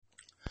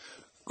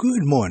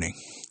Good morning.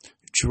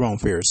 Jerome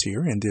Ferris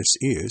here, and this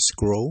is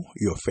Grow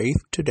Your Faith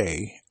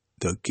Today,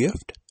 the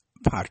Gift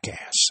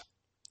Podcast.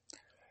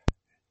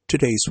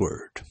 Today's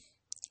word,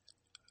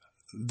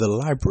 the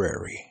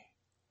library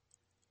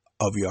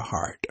of your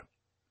heart,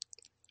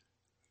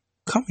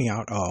 coming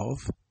out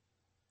of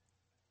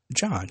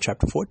John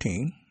chapter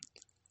 14,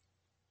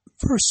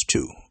 verse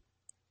 2,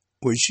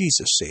 where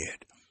Jesus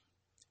said,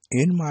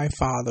 "In my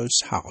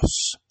Father's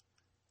house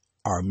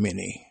are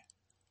many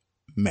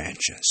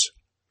mansions."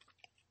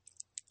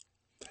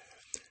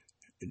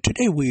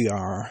 Today we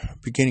are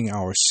beginning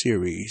our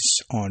series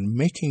on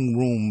making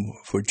room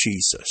for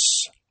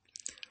Jesus,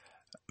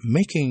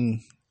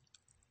 making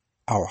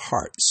our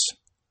hearts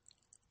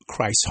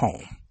Christ's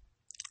home.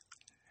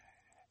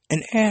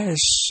 And as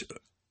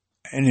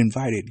an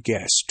invited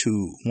guest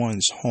to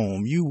one's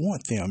home, you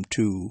want them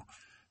to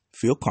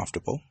feel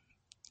comfortable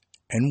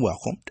and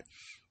welcomed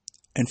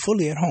and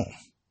fully at home.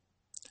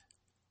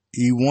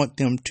 You want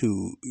them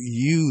to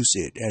use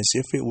it as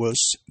if it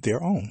was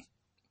their own.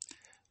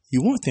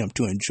 You want them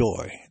to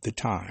enjoy the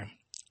time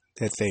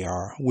that they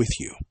are with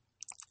you.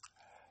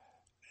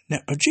 Now,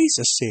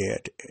 Jesus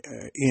said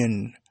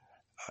in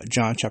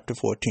John chapter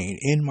 14,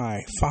 "In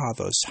my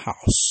Father's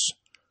house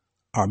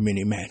are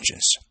many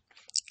mansions."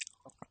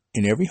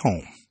 In every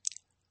home,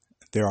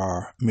 there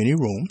are many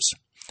rooms,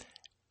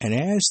 and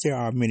as there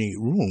are many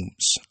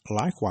rooms,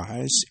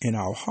 likewise in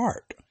our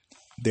heart,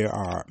 there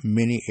are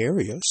many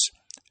areas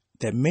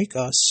that make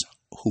us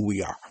who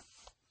we are.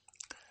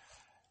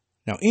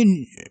 Now,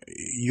 in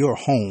your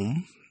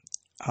home,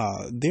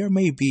 there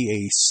may be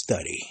a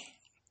study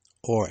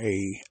or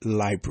a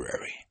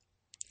library.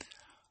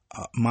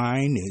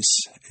 Mine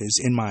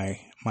is in my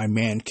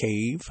man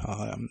cave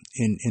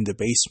in the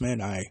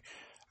basement.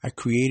 I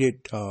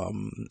created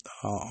on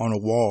a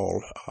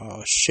wall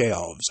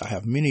shelves. I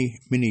have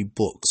many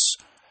books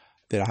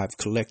that I have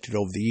collected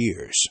over the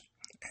years,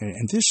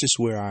 and this is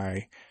where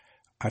I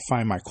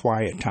find my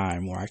quiet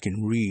time where I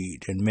can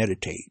read and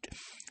meditate.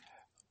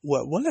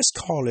 Well, let's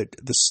call it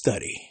the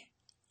study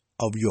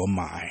of your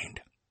mind.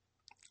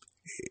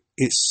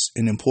 It's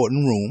an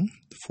important room,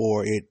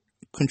 for it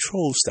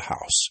controls the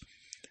house.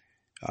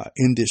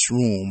 In this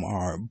room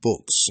are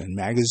books and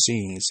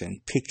magazines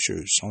and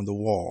pictures on the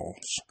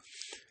walls.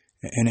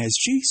 And as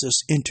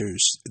Jesus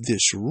enters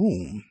this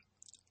room,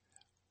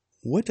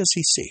 what does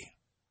he see?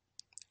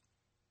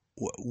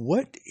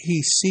 What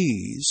he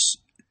sees,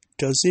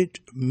 does it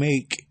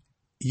make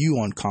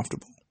you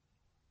uncomfortable?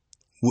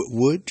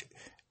 Would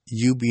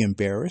you be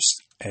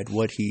embarrassed at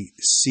what he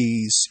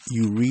sees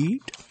you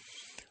read?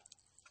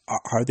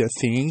 Are there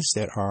things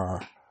that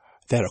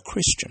a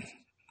Christian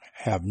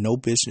have no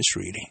business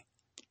reading?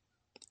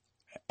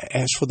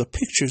 As for the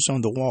pictures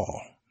on the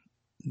wall,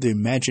 the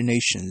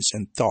imaginations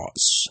and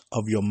thoughts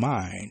of your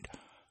mind,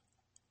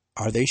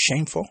 are they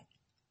shameful?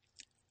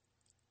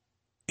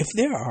 If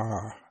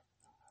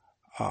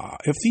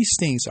these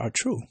things are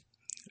true,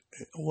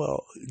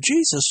 well,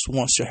 Jesus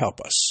wants to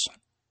help us.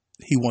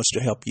 He wants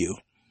to help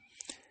you.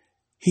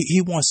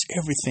 He wants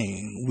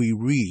everything we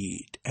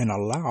read and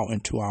allow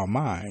into our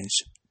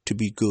minds to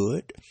be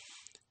good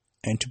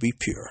and to be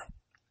pure.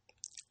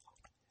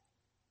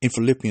 In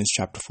Philippians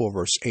chapter 4,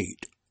 verse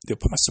 8, the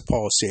Apostle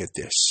Paul said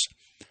this,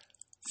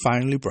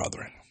 "Finally,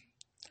 brethren,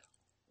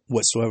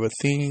 whatsoever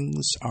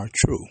things are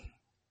true,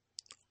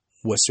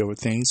 whatsoever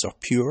things are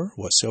pure,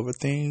 whatsoever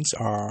things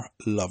are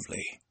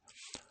lovely,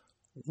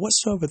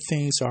 whatsoever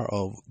things are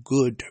of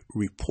good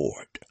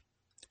report,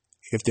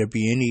 if there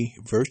be any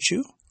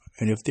virtue,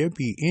 and if there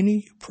be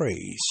any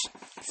praise,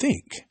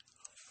 think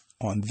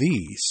on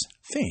these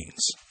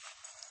things."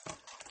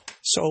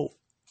 So,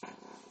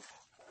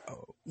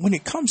 when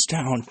it comes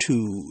down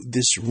to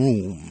this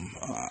room,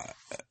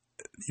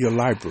 your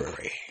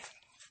library,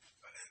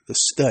 the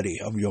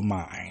study of your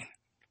mind,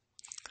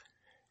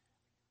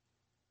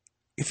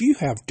 if you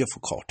have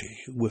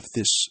difficulty with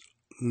this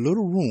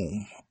little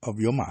room of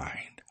your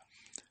mind,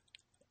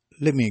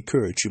 let me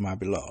encourage you, my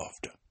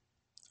beloved,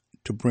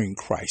 to bring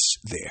Christ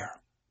there.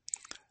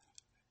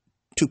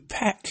 To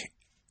pack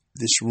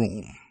this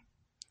room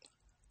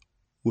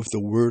with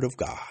the Word of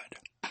God,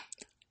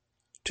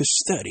 to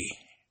study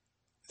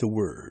the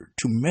Word,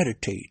 to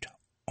meditate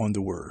on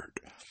the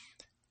Word,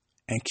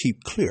 and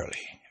keep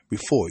clearly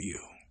before you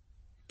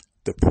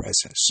the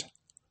presence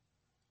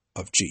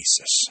of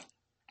Jesus.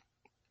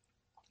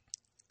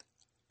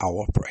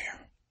 Our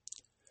prayer.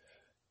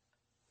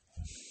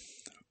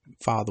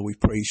 Father, we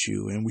praise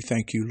you and we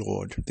thank you,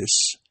 Lord,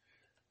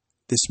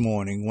 this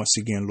morning. Once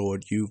again,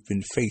 Lord, you've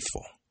been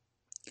faithful.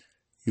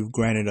 You've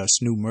granted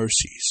us new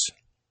mercies,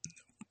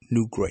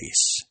 new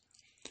grace.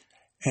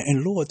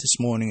 And Lord, this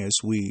morning as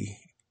we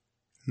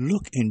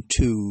look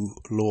into,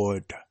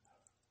 Lord,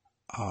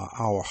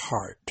 our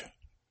heart,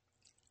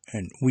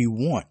 and we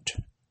want,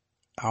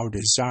 our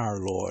desire,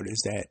 Lord,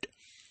 is that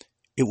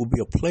it will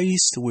be a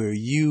place where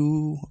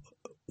you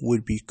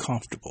would be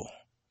comfortable.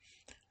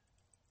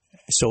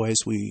 So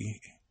as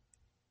we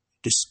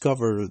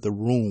discover the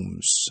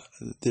rooms,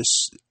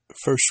 this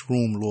first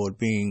room, Lord,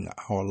 being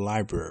our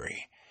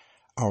library,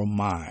 our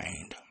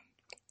mind,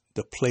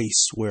 the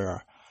place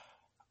where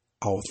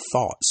our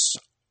thoughts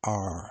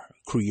are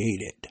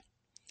created.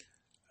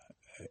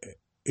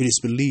 It is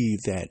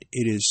believed that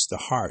it is the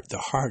heart. The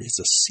heart is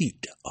the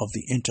seat of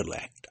the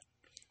intellect.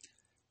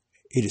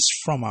 It is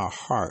from our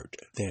heart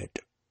that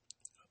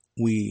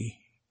we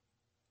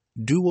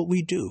do what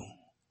we do.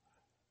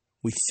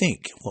 We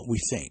think what we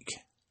think.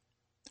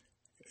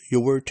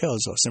 Your word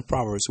tells us in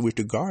Proverbs we're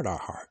to guard our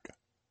heart,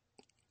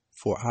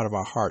 for out of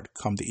our heart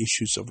come the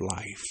issues of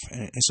life.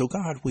 And so,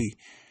 God, we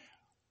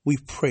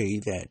pray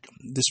that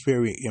this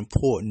very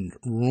important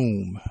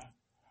room,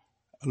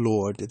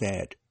 Lord,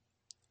 that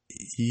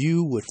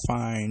you would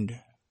find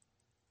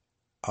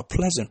a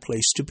pleasant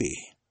place to be.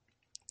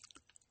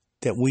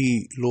 That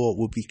we, Lord,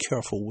 will be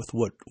careful with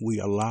what we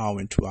allow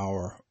into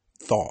our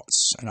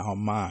thoughts and our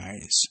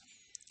minds.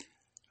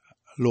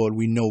 Lord,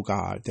 we know,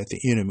 God, that the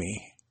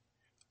enemy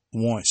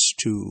wants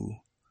to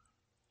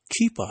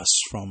keep us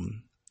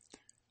from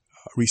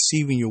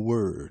receiving your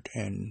word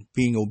and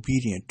being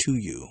obedient to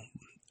you.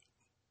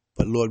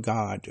 But Lord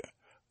God,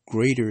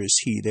 greater is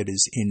he that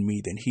is in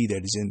me than he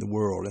that is in the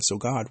world. And so,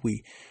 God,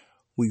 we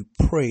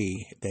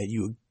pray that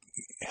you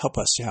help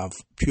us to have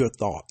pure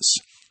thoughts,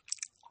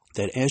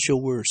 that as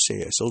your word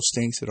says, those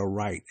things that are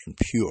right and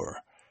pure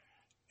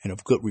and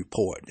of good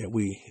report, that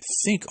we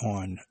think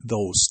on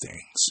those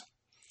things.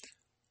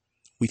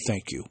 We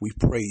thank you. We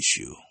praise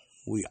you.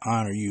 We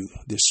honor you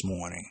this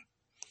morning.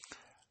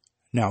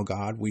 Now,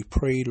 God, we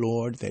pray,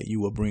 Lord, that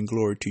you will bring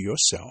glory to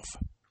yourself,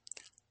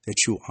 that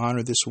you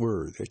honor this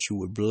word, that you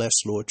would bless,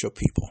 Lord, your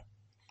people.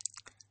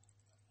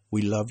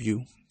 We love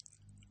you.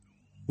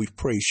 We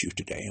praise you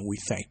today, and we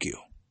thank you.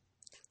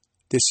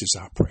 This is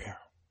our prayer.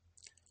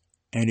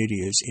 And it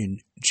is in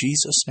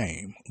Jesus'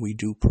 name we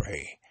do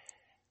pray.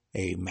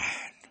 Amen.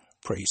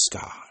 Praise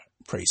God.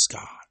 Praise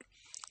God.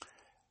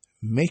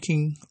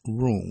 Making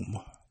room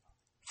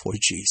for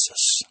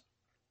Jesus.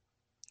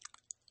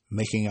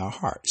 Making our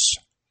hearts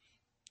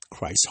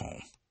Christ's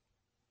home.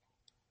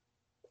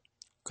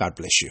 God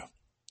bless you.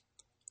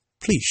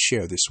 Please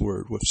share this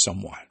word with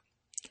someone.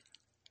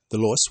 The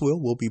Lord's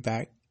will, we'll be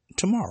back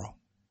tomorrow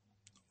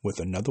with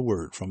another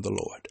word from the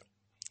Lord.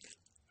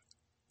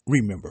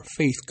 Remember,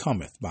 faith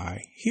cometh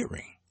by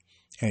hearing,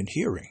 and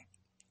hearing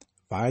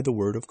by the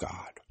word of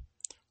God.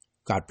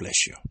 God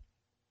bless you.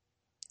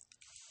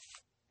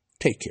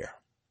 Take care.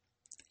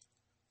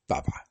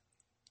 Bye-bye.